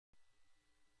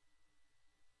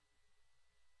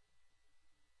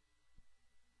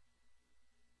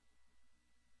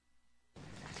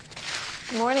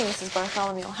Good morning, Mrs.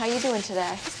 Bartholomew. How are you doing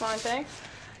today? It's fine, thanks.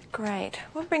 Great.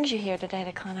 What brings you here today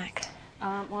to clinic?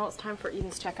 Well, it's time for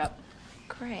Eden's checkup.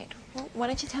 Great. Well, why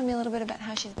don't you tell me a little bit about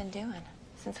how she's been doing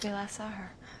since we last saw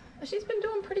her? She's been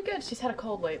doing pretty good. She's had a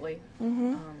cold lately.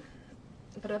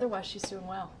 But otherwise, she's doing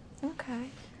well. Okay.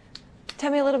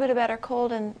 Tell me a little bit about her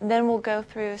cold, and then we'll go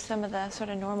through some of the sort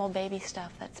of normal baby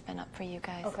stuff that's been up for you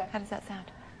guys. Okay. How does that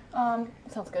sound?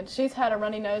 Sounds good. She's had a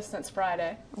runny nose since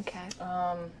Friday. Okay.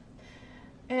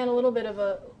 And a little bit of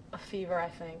a fever, I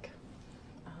think.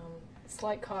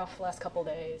 Slight cough last couple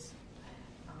days.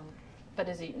 But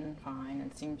is eating fine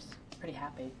and seems pretty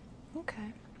happy.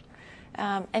 Okay.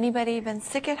 Anybody been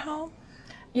sick at home?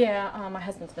 Yeah, my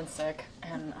husband's been sick,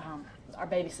 and our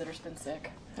babysitter's been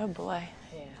sick. Oh, boy.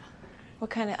 Yeah.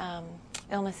 What kind of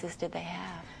illnesses did they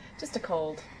have? Just a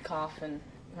cold, cough, and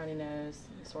runny nose,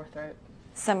 and sore throat.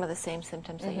 Some of the same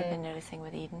symptoms that you've been noticing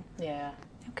with Eden? Yeah.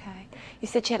 Okay. You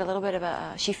said she had a little bit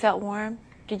of she felt warm.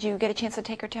 Did you get a chance to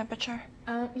take her temperature?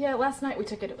 Yeah, last night we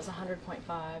took it. It was 100.5.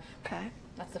 Okay.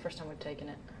 That's the first time we've taken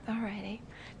it. Alrighty.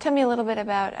 Tell me a little bit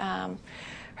about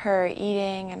her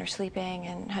eating and her sleeping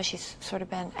and how she's sort of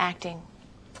been acting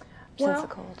since the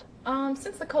cold.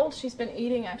 Since the cold, she's been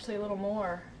eating actually a little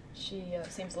more. She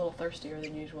seems a little thirstier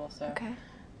than usual, so. Okay.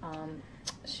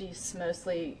 She's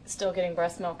mostly still getting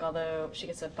breast milk, although she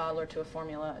gets a bottle or two of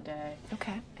formula a day.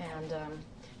 Okay. And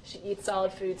she eats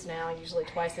solid foods now, usually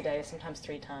twice a day, sometimes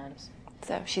 3 times.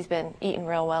 So she's been eating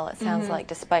real well, it sounds like,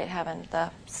 despite having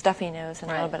the stuffy nose and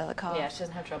a little bit of the cough. Yeah, she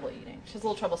doesn't have trouble eating. She has a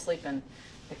little trouble sleeping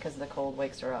because the cold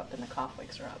wakes her up and the cough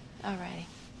wakes her up. Alrighty.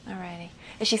 Alrighty.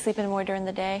 Is she sleeping more during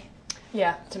the day?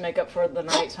 Yeah, to make up for the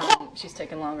night time, she's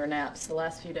taken longer naps the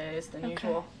last few days than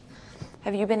usual.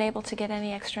 Have you been able to get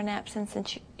any extra naps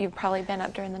since you've probably been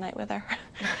up during the night with her?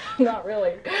 Not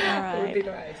really. All right. It would be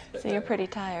nice. So you're pretty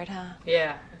tired, huh?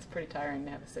 Yeah, it's pretty tiring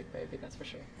to have a sick baby, that's for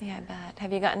sure. Yeah, I bet.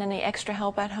 Have you gotten any extra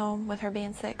help at home with her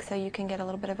being sick so you can get a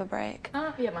little bit of a break?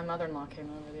 Yeah, my mother-in-law came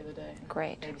over the other day.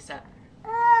 Great. Babysat.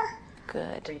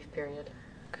 Good. Brief period.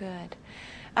 Good.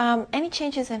 Any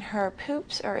changes in her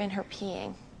poops or in her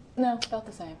peeing? No, about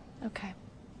the same. Okay.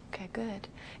 Okay, good.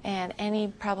 And any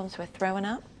problems with throwing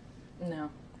up?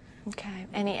 No. Okay.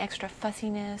 Any extra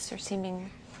fussiness or seeming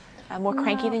more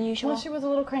cranky than usual? Well, she was a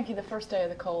little cranky the first day of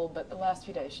the cold, but the last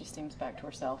few days she seems back to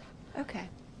herself. Okay.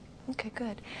 Okay,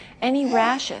 good. Any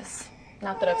rashes?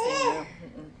 Not that I've seen,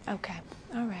 no. Okay.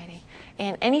 Alrighty.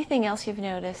 And anything else you've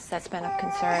noticed that's been of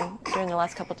concern during the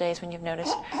last couple of days when you've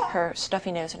noticed her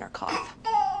stuffy nose and her cough?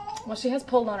 Well, she has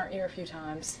pulled on her ear a few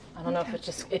times. I don't know if it's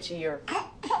just itchy or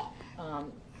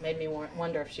made me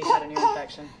wonder if she had an ear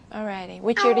infection. Alrighty.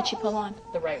 Which ear did she pull on?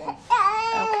 The right one.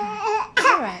 Okay.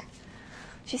 All right.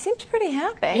 She seems pretty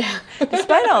happy,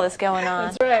 despite all this going on.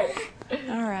 That's right.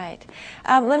 All right.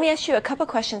 Let me ask you a couple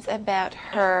questions about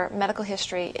her medical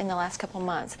history in the last couple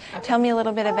months. Okay. Tell me a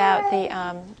little bit about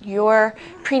your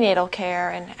prenatal care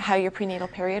and how your prenatal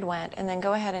period went, and then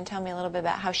go ahead and tell me a little bit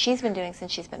about how she's been doing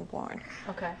since she's been born.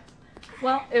 Okay.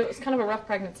 Well, it was kind of a rough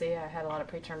pregnancy. I had a lot of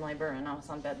preterm labor, and I was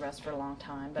on bed rest for a long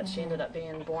time, but she ended up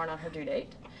being born on her due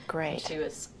date. Great. She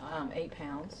was 8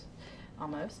 pounds,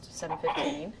 almost,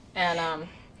 7:15, and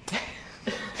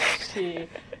she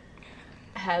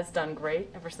has done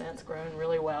great ever since, grown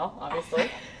really well,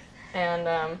 obviously,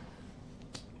 and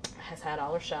has had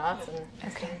all her shots, and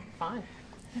has been fine.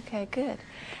 Okay, good.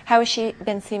 How has she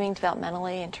been seeming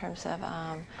developmentally in terms of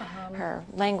her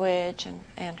language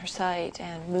and her sight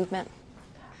and movement?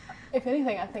 If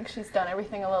anything, I think she's done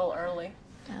everything a little early.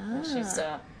 And she's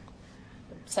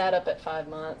sat up at 5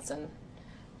 months and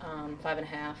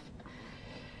 5.5.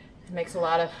 Makes a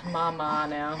lot of ma-ma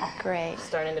now. Great.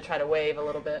 Starting to try to wave a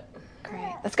little bit.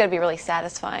 Great. That's got to be really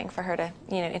satisfying for her to,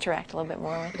 interact a little bit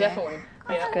more with you. Definitely.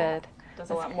 That's good. Does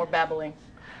a lot more babbling.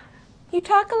 You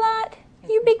talk a lot?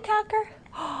 You big talker?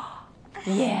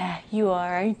 Yeah, you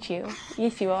are, aren't you?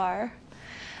 Yes, you are.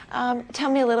 Tell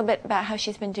me a little bit about how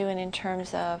she's been doing in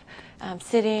terms of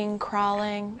sitting,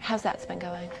 crawling. How's that been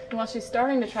going? Well, she's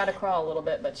starting to try to crawl a little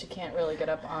bit, but she can't really get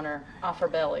up off her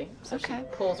belly. So she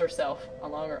pulls herself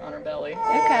along on her belly.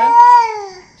 Okay.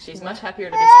 She's much happier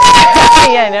to be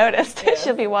standing. Yeah, I noticed. Yeah.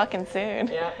 She'll be walking soon.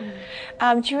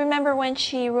 Yeah. Do you remember when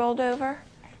she rolled over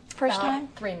first time?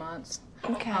 3 months.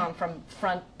 Okay. From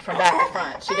back to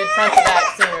front. She did front to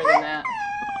back sooner than that.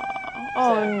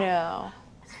 Oh, no.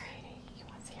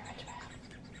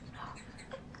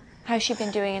 How's she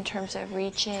been doing in terms of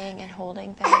reaching and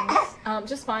holding things?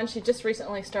 Just fine. She just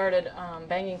recently started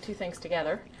banging 2 things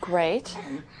together. Great.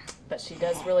 But she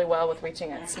does really well with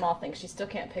reaching at small things. She still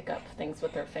can't pick up things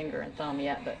with her finger and thumb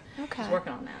yet, but she's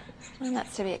working on that. And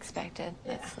that's to be expected.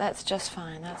 That's just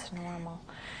fine. That's normal.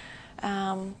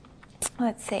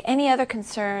 Let's see. Any other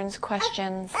concerns,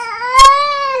 questions? Not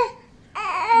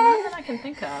that I can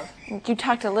think of. You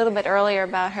talked a little bit earlier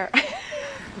about her.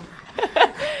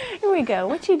 Here we go.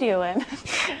 What you doing?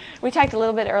 We talked a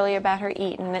little bit earlier about her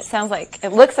eating.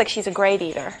 It looks like she's a great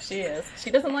eater. She is. She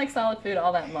doesn't like solid food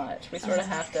all that much. We sort of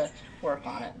have to work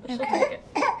on it. But she'll take it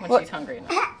when she's hungry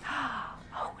enough.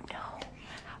 Oh, no.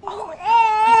 Oh,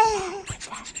 no.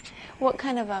 What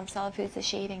kind of solid foods is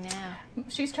she eating now?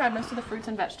 She's tried most of the fruits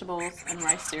and vegetables and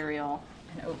rice cereal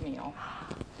and oatmeal.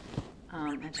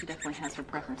 And she definitely has her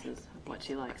preferences of what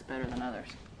she likes better than others.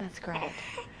 That's great.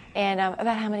 And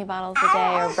about how many bottles a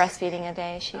day or breastfeeding a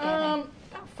day is she getting?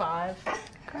 About 5,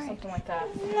 Great. something like that.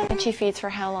 And she feeds for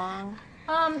how long?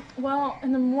 Well,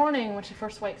 in the morning when she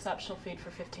first wakes up, she'll feed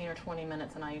for 15 or 20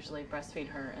 minutes, and I usually breastfeed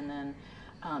her. And then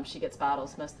she gets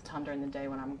bottles most of the time during the day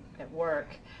when I'm at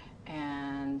work,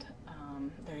 and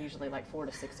they're usually like 4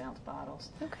 to 6 ounce bottles.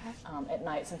 Okay. At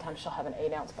night, sometimes she'll have an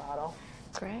 8 ounce bottle.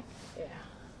 Great. Yeah.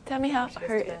 Tell me how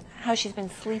she's been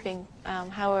sleeping,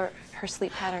 how her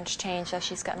sleep patterns changed as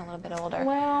she's gotten a little bit older.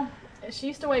 Well, she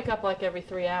used to wake up like every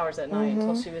 3 hours at night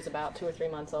until she was about 2 or 3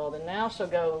 months old, and now she'll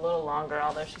go a little longer,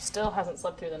 although she still hasn't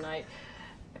slept through the night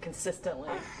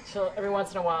consistently. Every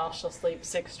once in a while she'll sleep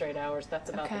 6 straight hours. That's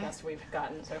about the best we've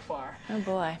gotten so far. Oh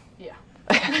boy. Yeah.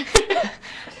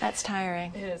 That's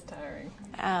tiring. It is tiring.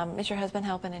 Is your husband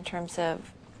helping in terms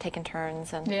of taking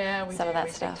turns and some of that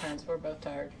we stuff? Take turns. We're both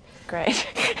tired. Great.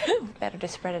 Better to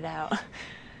spread it out.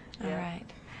 Yeah. All right.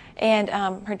 And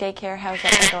her daycare, how's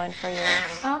that been going for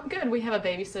you? Good. We have a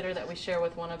babysitter that we share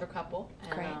with one other couple.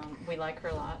 And, Great. We like her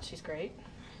a lot. She's great.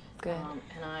 Good.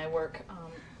 And I work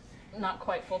not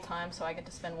quite full time, so I get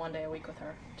to spend 1 day a week with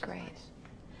her. Great. Nice.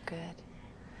 Good.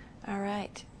 All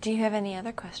right. Do you have any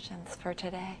other questions for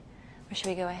today? Or should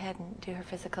we go ahead and do her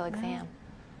physical exam?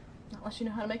 Not unless you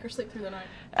know how to make her sleep through the night.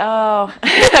 Oh,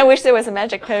 I wish there was a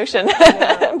magic potion,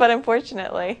 but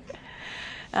unfortunately,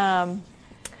 there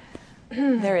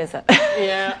isn't.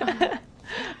 Yeah.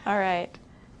 All right.